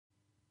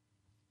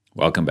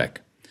Welcome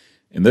back.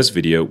 In this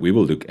video, we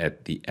will look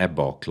at the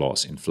AppBar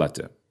class in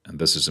Flutter. And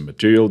this is a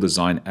material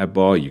design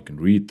AppBar. You can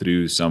read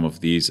through some of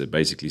these. They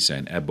basically say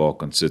an AppBar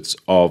consists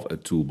of a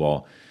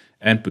toolbar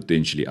and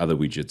potentially other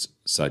widgets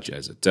such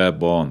as a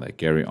TabBar, and they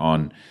carry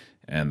on.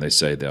 And they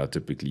say they are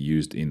typically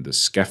used in the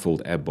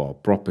scaffold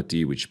AppBar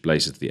property, which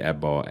places the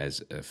AppBar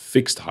as a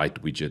fixed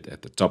height widget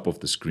at the top of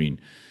the screen.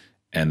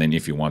 And then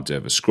if you want to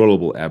have a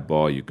scrollable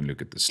AppBar, you can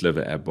look at the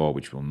sliver AppBar,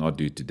 which we'll not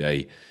do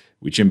today,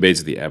 which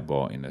embeds the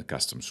AppBar in a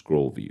custom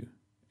scroll view.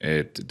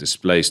 It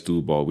displays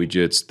toolbar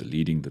widgets,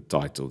 deleting the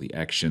title, the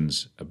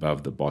actions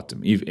above the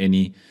bottom, if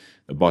any.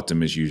 The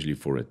bottom is usually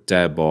for a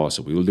tab bar,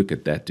 so we will look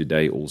at that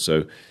today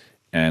also.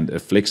 And a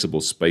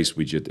flexible space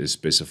widget is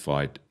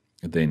specified.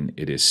 Then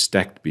it is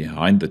stacked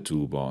behind the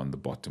toolbar on the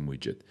bottom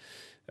widget.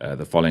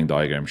 The following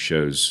diagram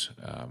shows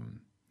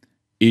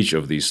each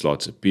of these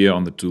slots appear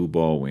on the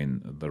toolbar when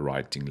the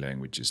writing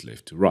language is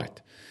left to right.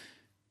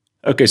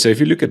 Okay, so if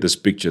you look at this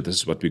picture, this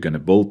is what we're going to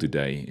build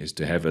today, is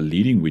to have a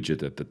leading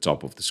widget at the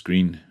top of the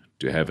screen,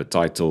 to have a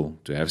title,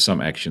 to have some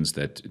actions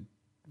that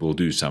will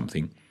do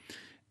something.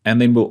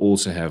 And then we'll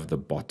also have the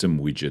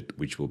bottom widget,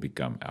 which will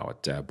become our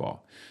tab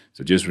bar.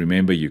 So just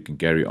remember, you can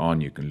carry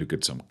on. You can look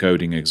at some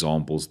coding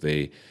examples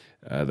there.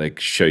 They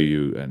show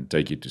you and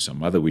take you to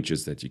some other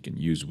widgets that you can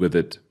use with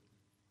it.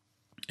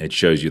 It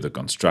shows you the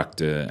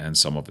constructor and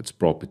some of its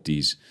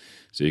properties.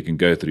 So you can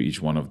go through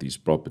each one of these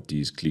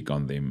properties, click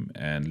on them,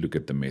 and look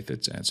at the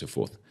methods and so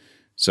forth.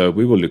 So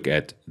we will look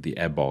at the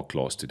AppBar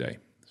class today.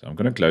 So I'm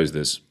going to close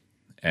this,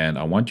 and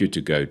I want you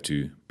to go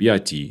to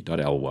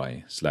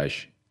bit.ly/AppBar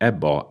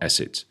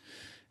assets.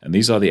 And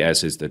these are the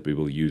assets that we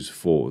will use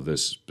for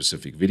this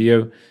specific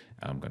video.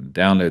 I'm going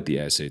to download the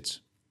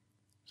assets.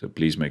 So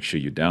please make sure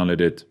you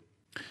download it.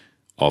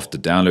 After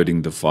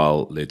downloading the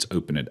file, let's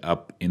open it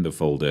up in the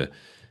folder.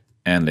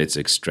 And let's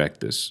extract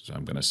this. So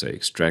I'm going to say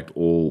extract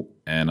all,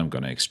 and I'm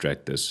going to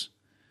extract this.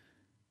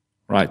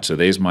 Right, so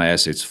there's my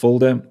assets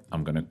folder.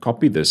 I'm going to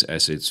copy this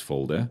assets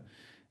folder,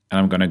 and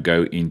I'm going to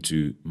go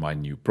into my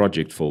new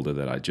project folder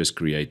that I just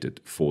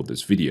created for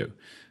this video.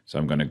 So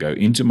I'm going to go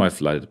into my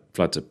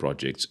Flutter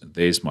projects.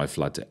 There's my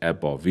Flutter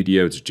AppBar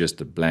video. It's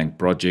just a blank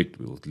project.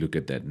 We'll look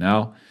at that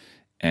now.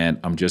 And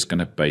I'm just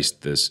going to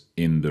paste this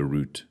in the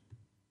root,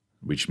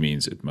 which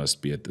means it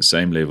must be at the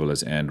same level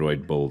as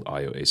Android, Build,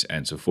 iOS,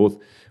 and so forth.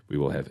 We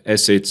will have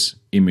assets,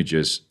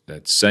 images,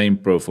 that same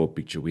profile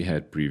picture we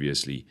had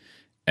previously,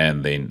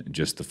 and then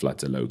just the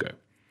Flutter logo.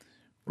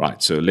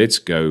 Right, so let's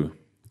go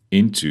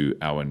into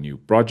our new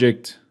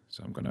project.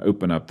 So I'm going to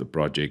open up the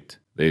project.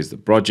 There's the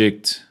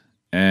project,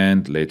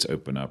 and let's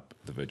open up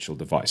the virtual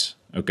device.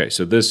 Okay,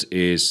 so this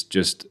is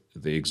just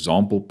the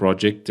example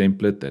project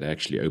template that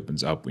actually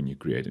opens up when you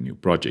create a new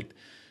project.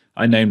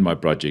 I named my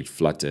project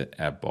Flutter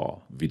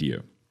AppBar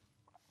Video.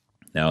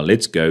 Now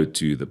let's go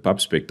to the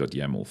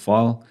pubspec.yaml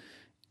file,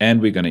 and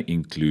we're going to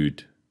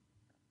include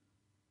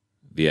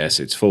the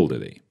assets folder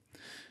there.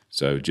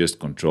 So just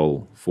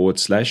Control / will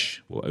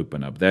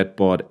open up that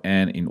part,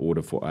 and in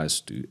order for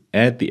us to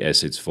add the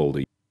assets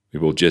folder, we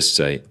will just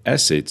say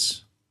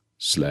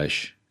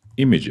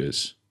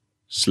assets/images/,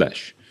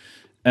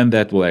 and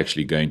that will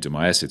actually go into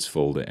my assets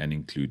folder and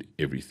include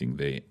everything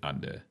there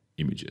under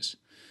images.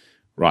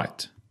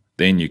 Right.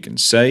 Then you can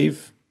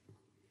save.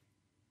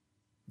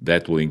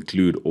 That will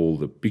include all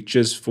the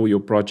pictures for your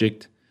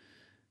project.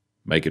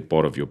 Make it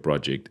part of your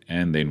project,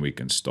 and then we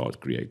can start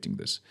creating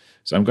this.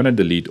 So I'm going to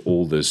delete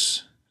all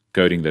this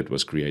coding that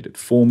was created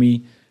for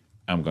me.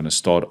 I'm going to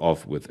start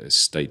off with a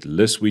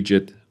stateless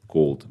widget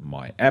called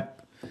my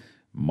app.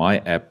 My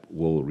app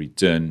will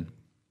return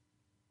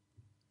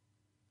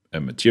a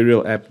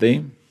material app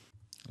there,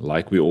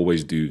 like we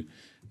always do,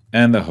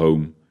 and the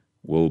home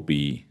will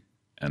be,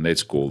 and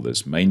let's call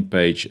this main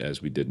page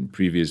as we did in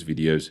previous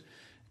videos,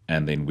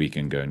 and then we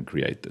can go and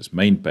create this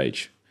main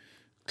page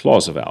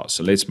class of ours.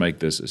 So let's make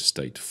this a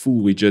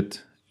stateful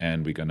widget,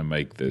 and we're going to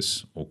make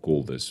this, or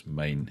call this,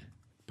 main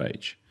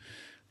page.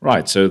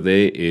 Right, so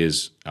there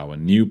is our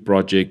new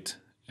project,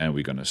 and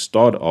we're going to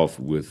start off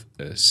with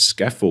a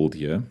scaffold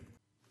here.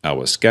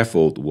 Our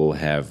scaffold will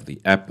have the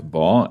app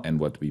bar, and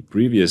what we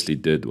previously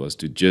did was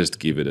to just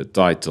give it a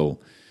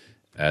title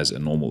as a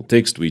normal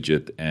text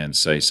widget and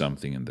say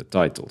something in the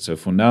title. So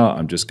for now,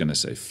 I'm just going to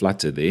say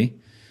Flutter there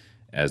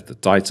as the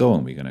title,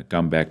 and we're going to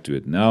come back to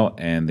it now,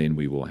 and then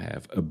we will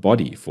have a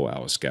body for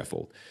our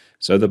scaffold.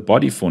 So the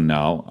body for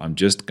now, I'm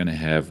just going to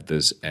have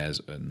this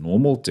as a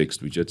normal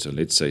text widget. So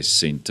let's say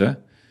center.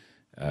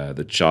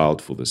 The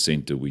child for the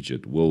center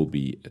widget will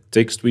be a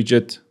text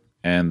widget,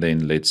 and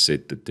then let's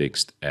set the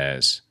text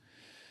as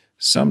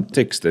some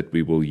text that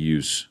we will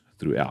use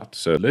throughout.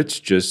 So let's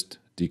just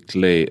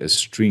declare a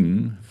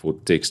string for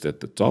text at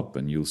the top,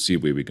 and you'll see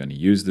where we're going to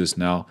use this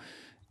now.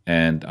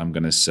 And I'm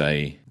going to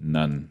say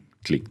none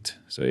clicked.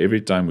 So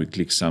every time we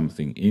click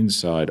something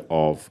inside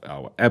of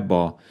our app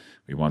bar,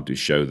 we want to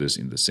show this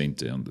in the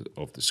center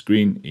of the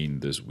screen in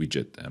this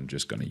widget. I'm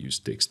just going to use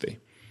text there.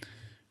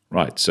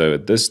 Right, so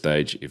at this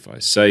stage, if I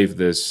save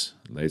this,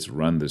 let's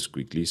run this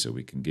quickly so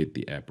we can get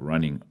the app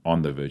running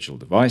on the virtual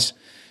device.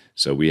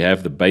 So we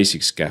have the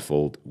basic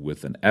scaffold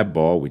with an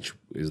AppBar, which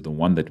is the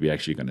one that we're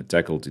actually going to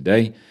tackle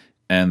today.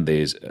 And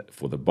there's,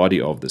 for the body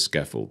of the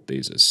scaffold,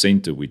 there's a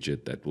center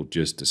widget that will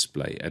just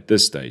display, at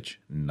this stage,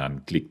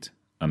 none clicked,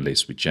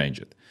 unless we change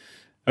it.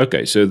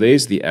 Okay, so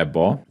there's the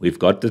AppBar. We've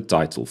got the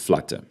title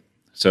Flutter.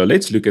 So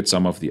let's look at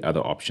some of the other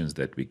options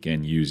that we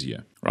can use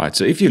here. Right,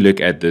 so if you look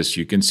at this,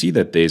 you can see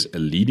that there's a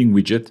leading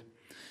widget.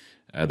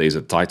 There's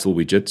a title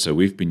widget. So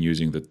we've been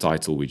using the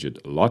title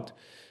widget a lot.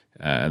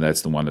 And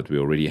that's the one that we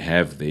already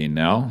have there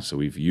now. So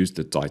we've used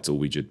the title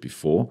widget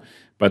before.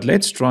 But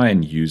let's try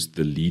and use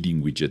the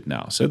leading widget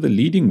now. So the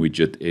leading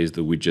widget is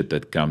the widget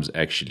that comes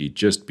actually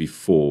just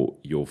before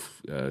your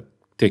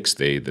text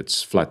there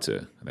that's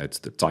Flutter. That's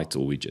the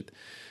title widget.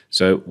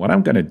 So what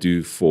I'm going to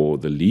do for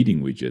the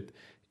leading widget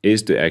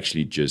is to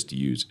actually just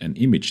use an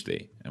image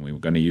there. And we're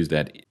going to use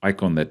that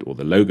icon or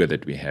the logo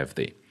that we have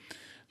there.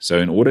 So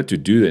in order to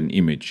do an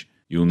image,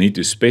 you'll need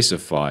to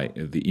specify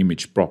the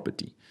image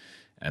property.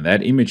 And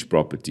that image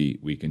property,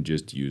 we can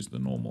just use the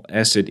normal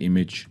asset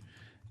image.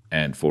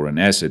 And for an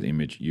asset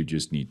image, you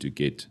just need to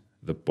get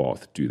the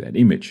path to that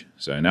image.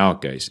 So in our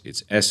case,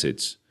 it's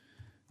assets,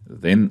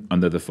 then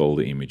under the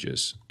folder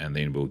images, and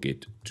then we'll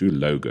get to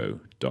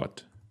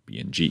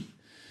logo.png.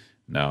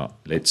 Now,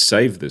 let's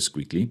save this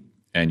quickly.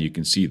 And you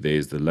can see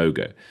there's the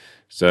logo.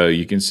 So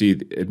you can see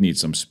it needs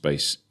some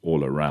space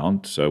all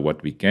around. So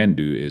what we can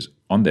do is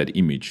on that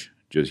image,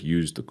 just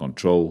use the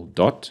control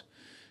dot.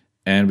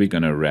 And we're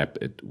going to wrap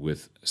it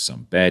with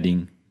some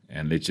padding.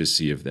 And let's just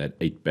see if that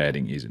 8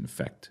 padding is in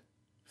fact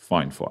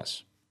fine for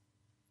us.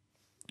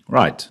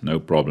 Right, no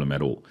problem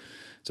at all.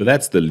 So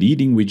that's the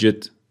leading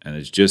widget. And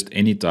it's just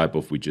any type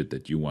of widget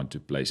that you want to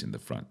place in the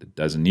front. It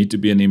doesn't need to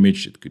be an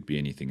image. It could be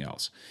anything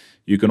else.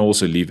 You can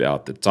also leave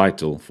out the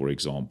title, for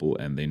example,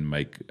 and then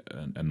make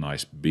a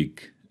nice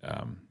big,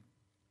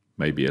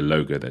 maybe a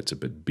logo that's a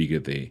bit bigger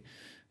there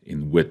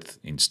in width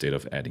instead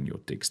of adding your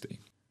text there.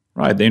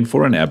 Right, then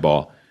for an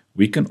AppBar,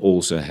 we can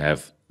also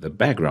have the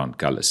background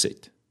color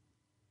set.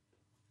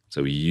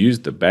 So we use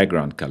the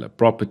background color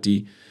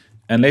property,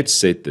 and let's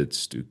set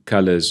this to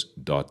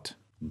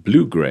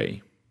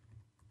colors.blue-gray.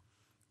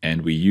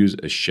 And we use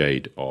a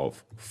shade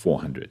of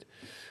 400.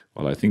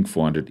 Well, I think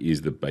 400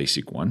 is the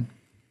basic one,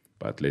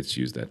 but let's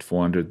use that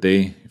 400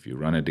 there. If you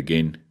run it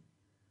again.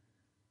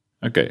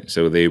 Okay,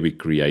 so there we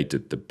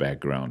created the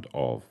background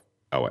of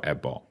our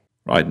AppBar.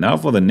 Right, now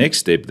for the next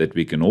step that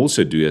we can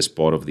also do as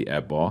part of the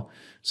AppBar.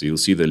 So you'll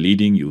see the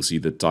leading, you'll see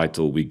the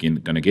title. We're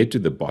going to get to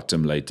the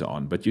bottom later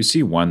on, but you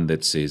see one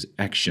that says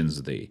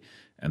actions there,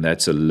 and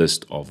that's a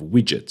list of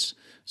widgets.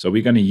 So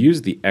we're going to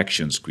use the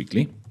actions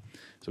quickly.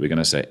 So we're going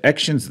to say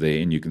actions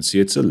there, and you can see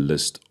it's a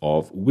list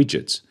of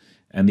widgets.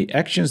 And the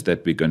actions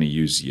that we're going to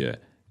use here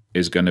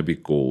is going to be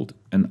called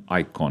an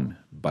icon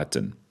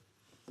button.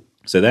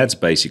 So that's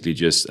basically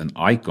just an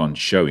icon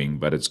showing,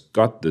 but it's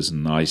got this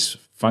nice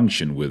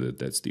function with it.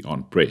 That's the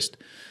on pressed.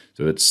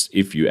 So that's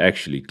if you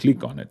actually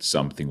click on it,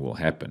 something will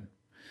happen.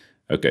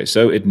 Okay,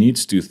 so it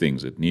needs two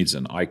things. It needs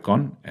an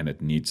icon and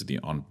it needs the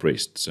on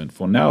pressed. So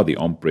for now, the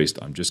on pressed,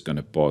 I'm just going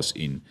to pass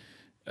in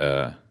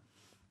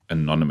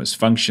anonymous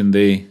function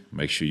there.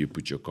 Make sure you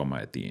put your comma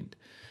at the end.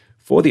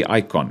 For the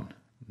icon,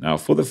 now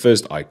for the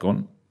first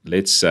icon,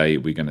 let's say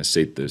we're going to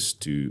set this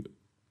to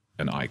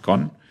an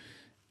icon,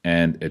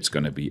 and it's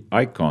going to be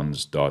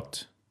icons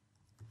dot,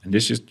 and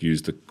let's just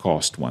use the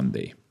cast one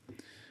there.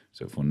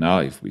 So for now,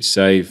 if we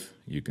save,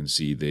 you can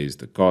see there's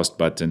the cast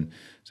button.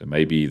 So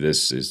maybe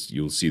this is,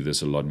 you'll see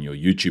this a lot in your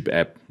YouTube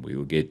app, where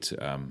you'll get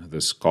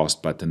this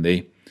cast button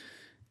there.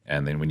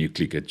 And then when you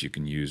click it, you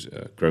can use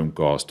a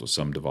Chromecast or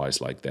some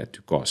device like that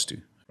to cast to.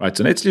 Right,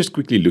 so let's just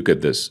quickly look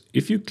at this.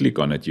 If you click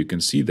on it, you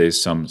can see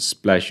there's some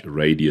splash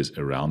radius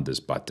around this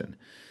button.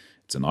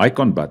 It's an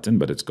icon button,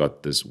 but it's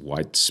got this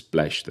white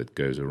splash that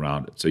goes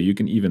around it. So you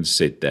can even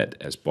set that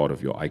as part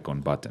of your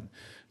icon button.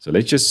 So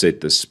let's just set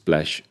the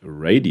splash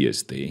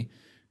radius there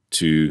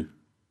to,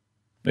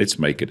 let's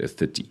make it a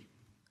 30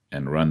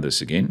 and run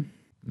this again.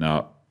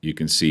 Now you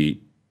can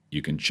see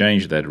you can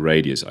change that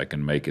radius. I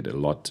can make it a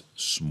lot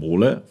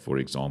smaller, for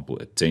example,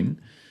 a 10.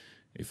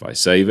 If I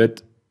save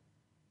it,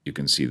 you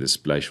can see the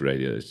splash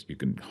radius you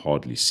can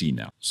hardly see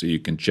now. So you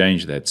can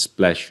change that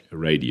splash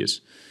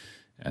radius,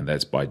 and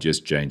that's by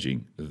just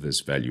changing this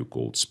value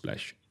called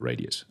splash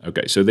radius.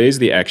 Okay, so there's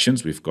the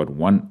actions. We've got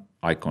one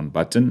icon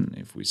button.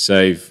 If we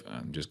save,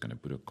 I'm just going to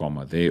put a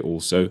comma there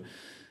also,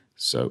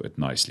 so it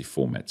nicely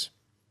formats.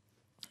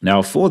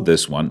 Now for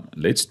this one,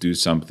 let's do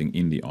something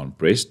in the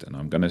onPressed, and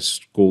I'm going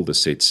to call the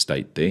set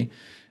state there,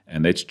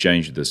 and let's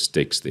change this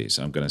text there.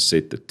 So I'm going to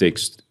set the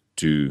text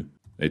to,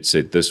 let's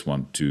set this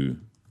one to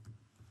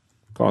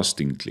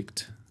casting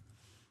clicked,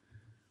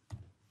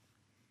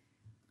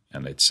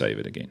 and let's save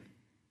it again.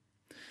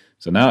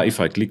 So now if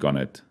I click on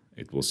it,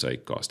 it will say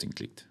casting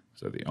clicked.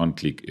 So the on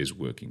click is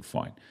working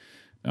fine.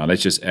 Now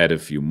let's just add a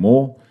few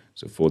more.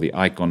 So for the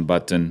icon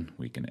button,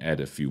 we can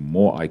add a few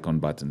more icon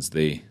buttons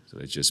there. So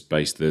let's just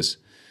paste this.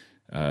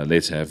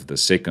 Let's have the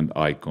second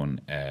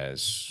icon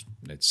as,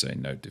 let's say,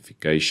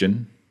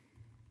 notification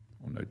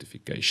or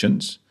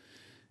notifications.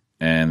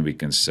 And we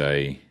can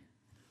say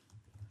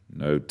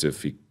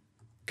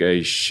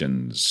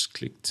notifications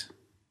clicked.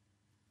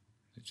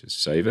 Let's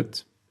just save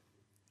it.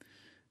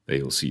 There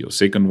you'll see your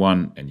second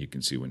one, and you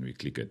can see when we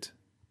click it.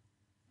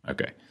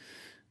 Okay,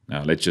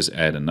 now let's just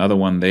add another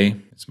one there.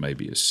 It's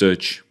maybe a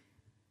search.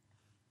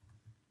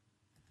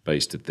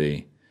 Paste it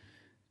there.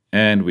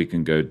 And we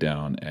can go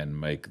down and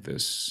make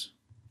this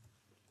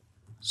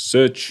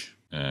search,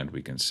 and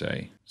we can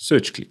say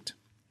search clicked.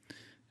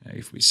 Now,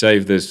 if we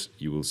save this,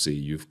 you will see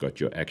you've got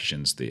your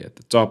actions there at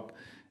the top,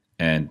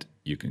 and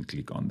you can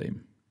click on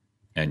them.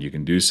 And you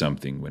can do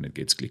something when it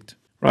gets clicked.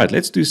 Right,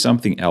 let's do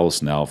something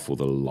else now for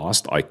the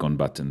last icon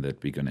button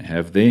that we're going to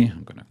have there.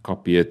 I'm going to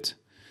copy it,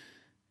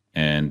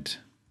 and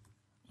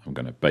I'm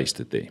going to paste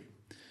it there.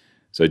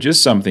 So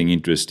just something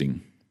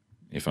interesting.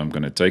 If I'm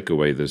going to take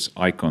away this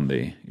icon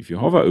there, if you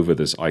hover over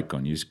this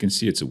icon, you can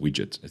see it's a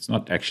widget. It's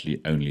not actually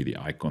only the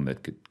icon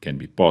that can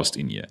be passed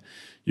in here.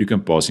 You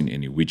can pass in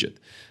any widget.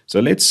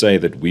 So let's say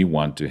that we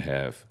want to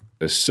have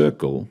a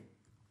circle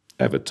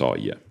avatar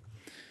here.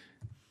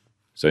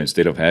 So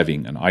instead of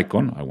having an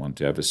icon, I want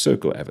to have a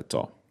circle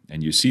avatar.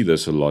 And you see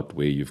this a lot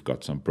where you've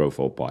got some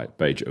profile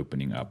page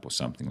opening up or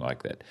something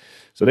like that.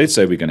 So let's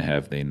say we're going to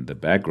have then the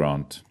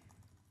background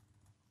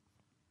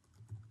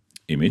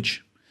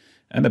image.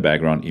 And the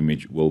background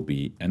image will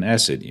be an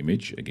asset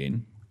image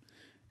again.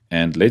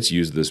 And let's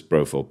use this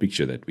profile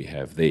picture that we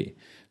have there.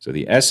 So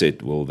the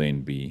asset will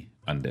then be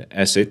under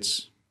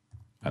assets,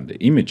 under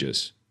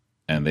images,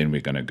 and then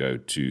we're going to go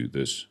to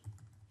this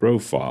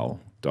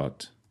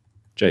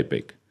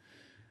profile.jpg.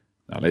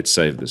 Now let's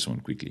save this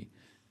one quickly.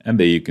 And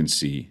there you can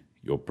see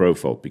your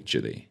profile picture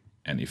there.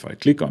 And if I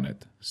click on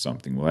it,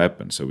 something will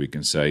happen. So we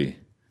can say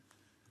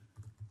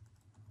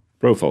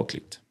profile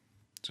clicked.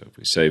 So if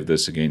we save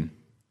this again,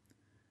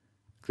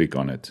 click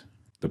on it,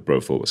 the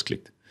profile was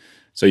clicked.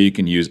 So you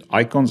can use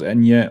icons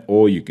in here,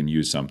 or you can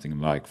use something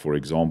like, for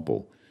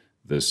example,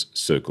 this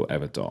circle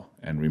avatar.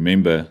 And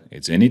remember,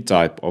 it's any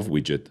type of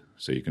widget,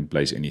 so you can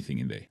place anything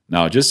in there.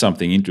 Now, just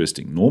something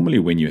interesting. Normally,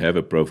 when you have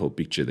a profile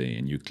picture there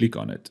and you click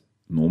on it,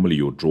 normally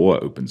your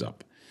drawer opens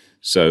up.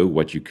 So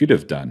what you could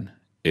have done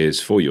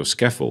is for your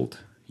scaffold,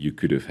 you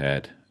could have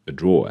had a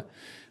drawer.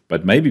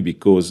 But maybe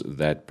because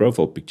that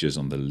profile picture is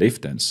on the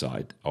left-hand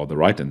side or the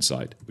right-hand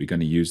side, we're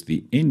going to use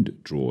the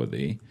end drawer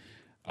there.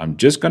 I'm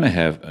just going to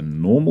have a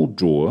normal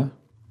drawer.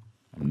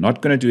 I'm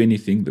not going to do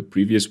anything. The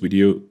previous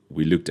video,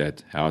 we looked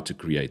at how to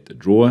create the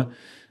drawer.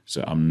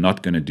 So I'm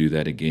not going to do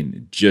that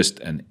again, just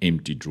an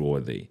empty drawer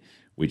there,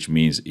 which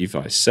means if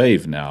I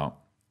save now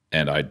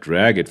and I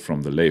drag it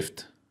from the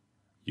left,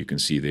 you can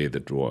see there the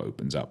drawer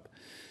opens up.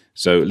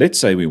 So let's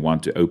say we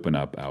want to open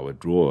up our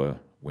drawer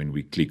when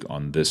we click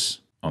on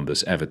this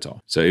avatar.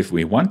 So if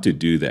we want to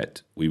do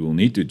that, we will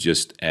need to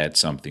just add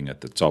something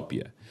at the top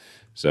here.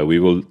 So we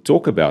will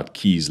talk about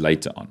keys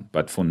later on,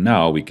 but for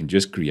now we can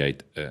just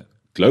create a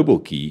global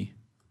key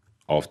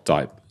of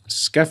type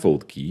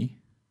scaffold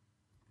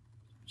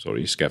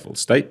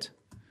state,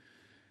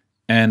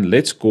 and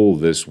let's call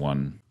this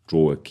one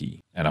drawer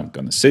key. And I'm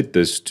going to set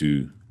this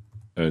to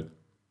a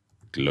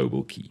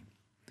global key.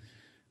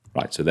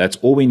 Right, so that's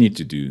all we need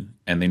to do.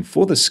 And then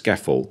for the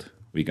scaffold,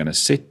 we're going to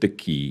set the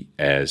key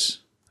as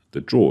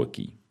the drawer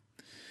key.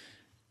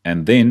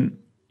 And then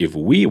if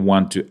we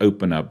want to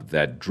open up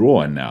that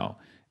drawer now,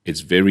 it's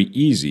very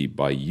easy.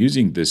 By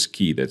using this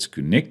key that's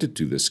connected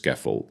to the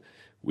scaffold,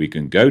 we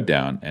can go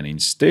down, and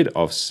instead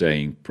of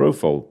saying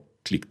profile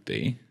click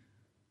there,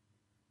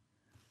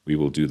 we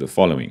will do the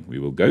following. We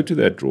will go to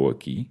that drawer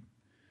key,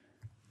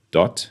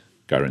 dot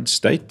current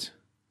state,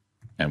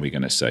 and we're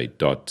going to say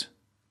dot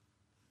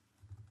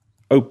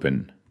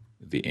open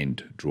the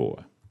end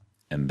drawer.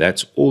 And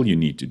that's all you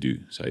need to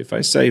do. So if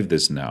I save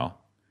this now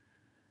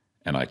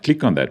and I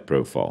click on that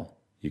profile,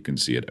 you can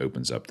see it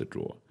opens up the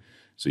drawer.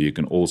 So you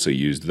can also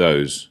use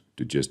those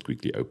to just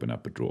quickly open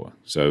up a drawer.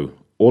 So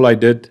all I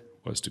did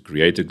was to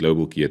create a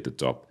global key at the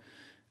top,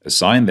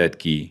 assign that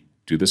key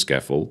to the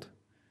scaffold,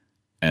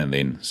 and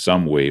then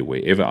somewhere,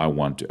 wherever I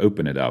want to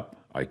open it up,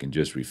 I can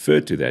just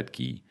refer to that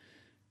key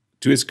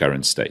to its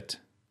current state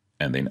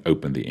and then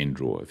open the end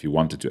drawer. If you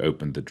wanted to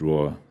open the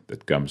drawer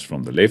that comes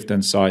from the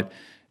left-hand side,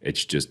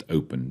 it's just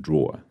open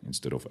drawer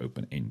instead of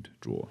open end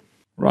drawer.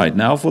 Right,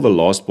 now for the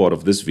last part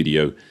of this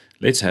video,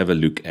 let's have a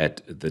look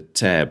at the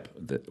tab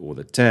or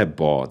the tab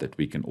bar that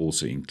we can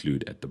also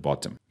include at the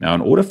bottom. Now,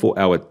 in order for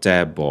our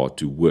tab bar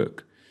to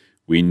work,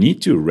 we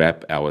need to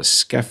wrap our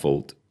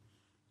scaffold.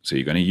 So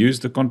you're going to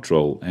use the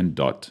control and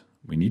dot.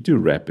 We need to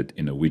wrap it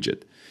in a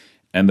widget.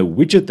 And the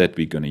widget that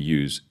we're going to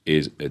use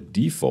is a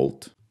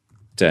default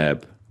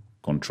tab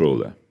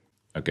controller.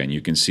 Okay, and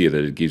you can see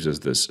that it gives us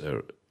this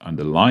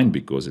underline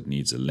because it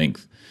needs a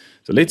length.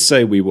 So let's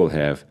say we will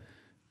have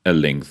a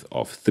length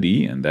of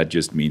 3, and that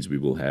just means we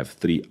will have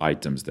 3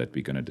 items that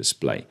we're going to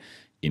display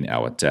in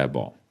our tab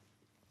bar.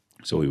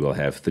 So we will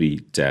have 3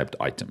 tabbed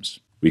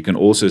items. We can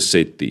also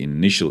set the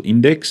initial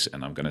index,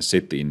 and I'm going to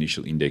set the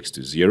initial index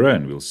to 0,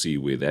 and we'll see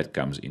where that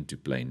comes into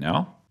play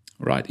now.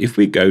 Right, if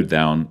we go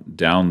down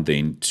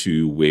then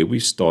to where we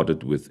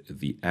started with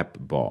the app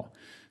bar.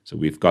 So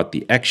we've got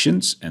the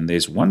actions, and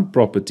there's one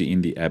property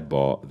in the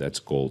AppBar that's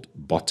called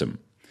bottom.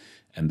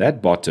 And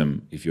that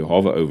bottom, if you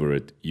hover over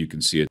it, you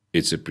can see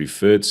it's a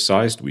preferred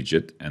sized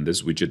widget, and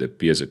this widget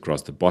appears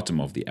across the bottom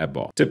of the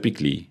AppBar,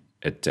 typically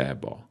a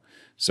TabBar.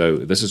 So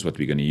this is what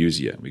we're going to use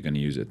here. We're going to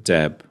use a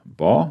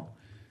TabBar,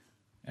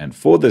 and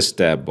for this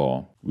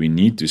TabBar, we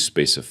need to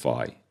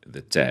specify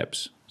the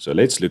tabs. So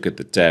let's look at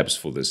the tabs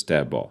for this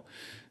TabBar.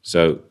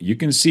 So you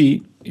can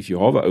see, if you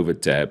hover over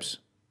tabs,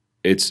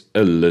 it's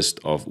a list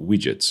of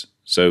widgets.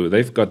 So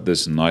they've got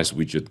this nice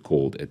widget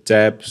called a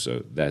tab.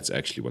 So that's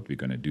actually what we're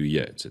going to do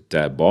here. It's a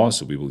tab bar,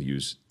 so we will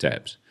use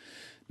tabs.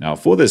 Now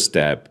for this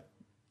tab,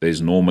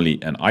 there's normally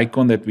an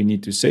icon that we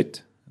need to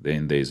set.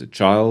 Then there's a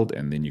child,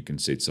 and then you can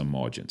set some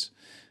margins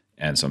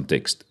and some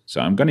text.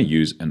 So I'm going to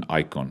use an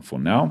icon for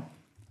now.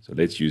 So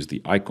let's use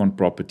the icon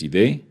property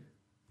there.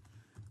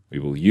 We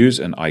will use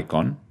an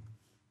icon,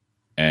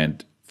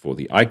 and for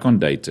the icon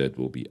data, it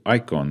will be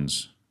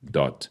icons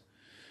dot.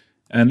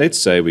 And let's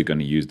say we're going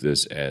to use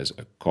this as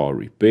a car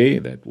repair.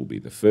 That will be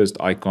the first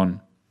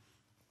icon.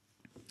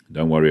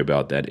 Don't worry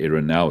about that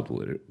error now. It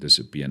will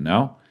disappear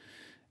now.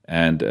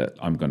 And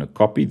I'm going to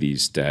copy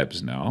these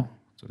tabs now.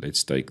 So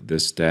let's take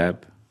this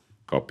tab,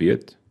 copy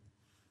it.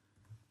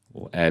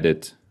 We'll add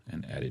it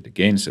and add it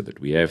again so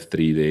that we have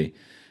 3 there.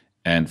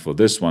 And for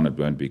this one, it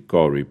won't be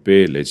car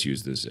repair. Let's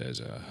use this as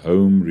a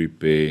home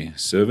repair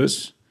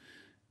service.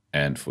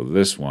 And for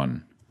this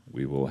one,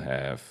 we will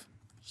have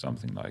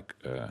something like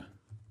a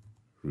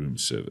room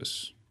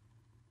service.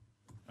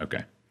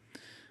 Okay,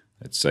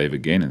 let's save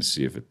again and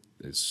see if it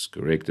is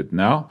corrected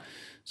now.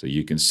 So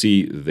you can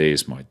see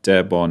there's my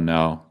tab bar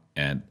now,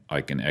 and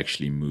I can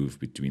actually move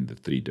between the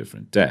 3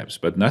 different tabs,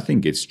 but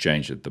nothing gets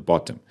changed at the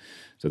bottom.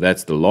 So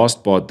that's the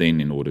last part then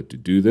in order to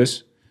do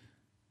this.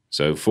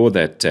 So for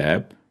that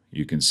tab,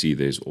 you can see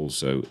there's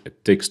also a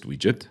text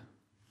widget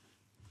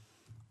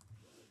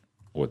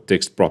or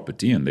text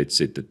property, and let's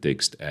set the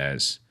text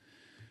as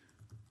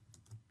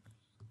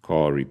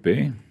car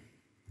repair.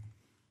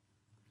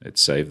 Let's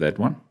save that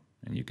one,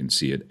 and you can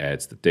see it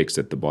adds the text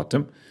at the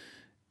bottom.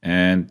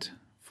 And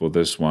for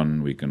this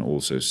one, we can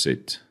also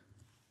set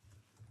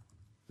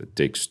the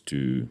text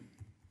to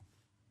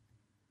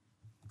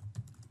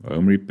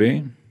home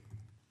repair,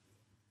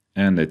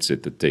 and let's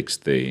set the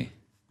text there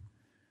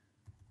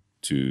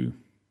to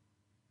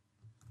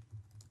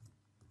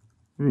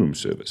room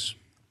service.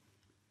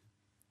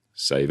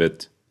 Save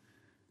it,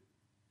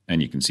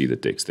 and you can see the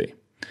text there.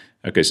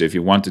 Okay, so if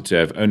you wanted to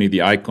have only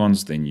the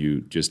icons, then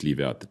you just leave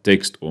out the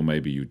text, or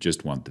maybe you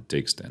just want the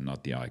text and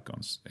not the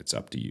icons. It's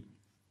up to you.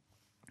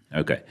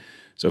 Okay,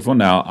 so for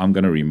now, I'm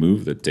going to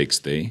remove the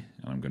text there.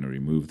 I'm going to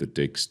remove the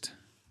text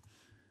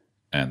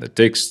and the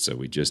text, so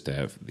we just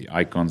have the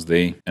icons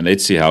there. And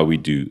let's see how we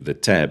do the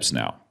tabs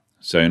now.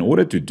 So in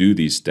order to do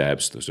these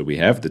tabs, so we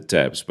have the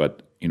tabs,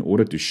 but in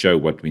order to show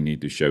what we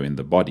need to show in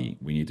the body,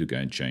 we need to go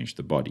and change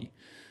the body.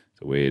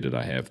 So where did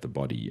I have the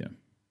body here?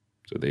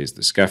 So there's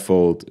the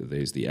scaffold,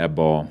 there's the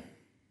AppBar,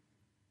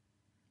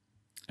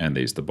 and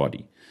there's the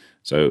body.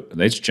 So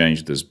let's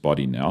change this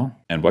body now.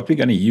 And what we're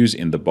going to use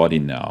in the body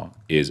now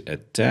is a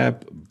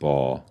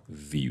TabBar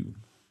view.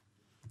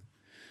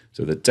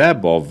 So the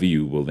TabBar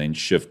view will then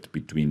shift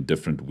between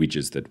different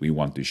widgets that we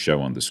want to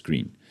show on the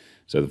screen.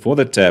 So for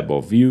the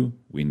TabBar view,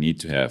 we need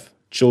to have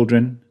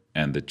children,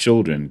 and the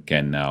children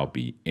can now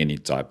be any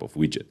type of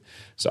widget.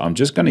 So I'm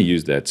just going to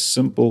use that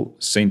simple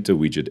center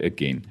widget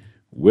again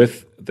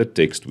with the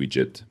text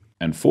widget.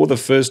 And for the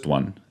first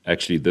one,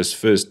 actually this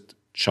first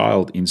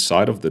child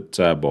inside of the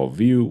TabBar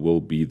view will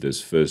be this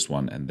first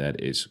one, and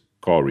that is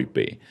car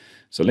repair.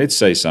 So let's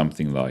say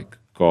something like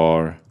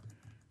car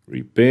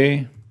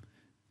repair,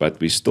 but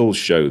we still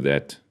show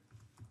that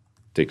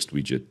text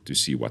widget to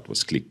see what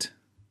was clicked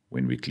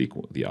when we click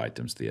the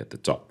items there at the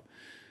top.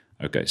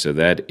 Okay, so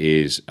that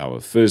is our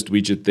first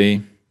widget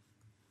there.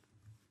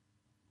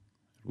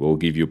 We'll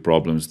give you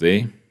problems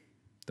there.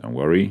 Don't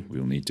worry,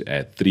 we'll need to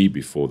add 3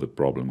 before the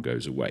problem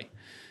goes away.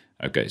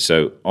 Okay,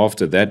 so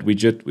after that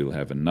widget, we'll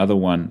have another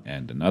one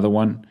and another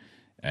one.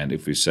 And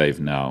if we save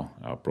now,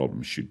 our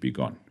problem should be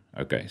gone.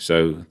 Okay,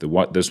 so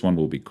this one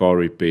will be car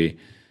repair.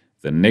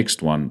 The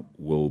next one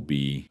will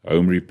be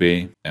home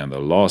repair. And the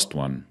last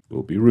one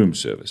will be room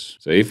service.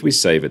 So if we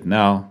save it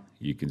now,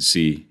 you can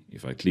see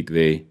if I click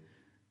there,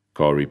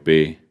 car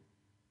repair,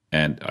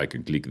 and I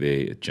can click there,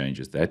 it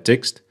changes that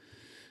text.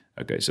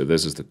 Okay, so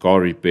this is the car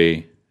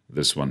repair.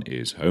 This one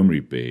is home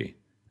repair,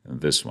 and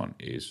this one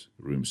is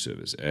room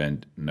service.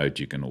 And note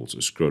you can also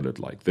scroll it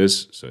like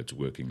this, so it's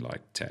working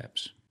like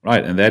tabs.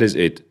 Right, and that is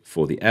it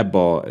for the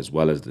AppBar as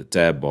well as the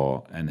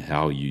TabBar and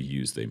how you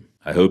use them.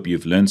 I hope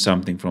you've learned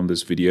something from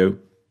this video.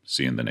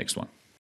 See you in the next one.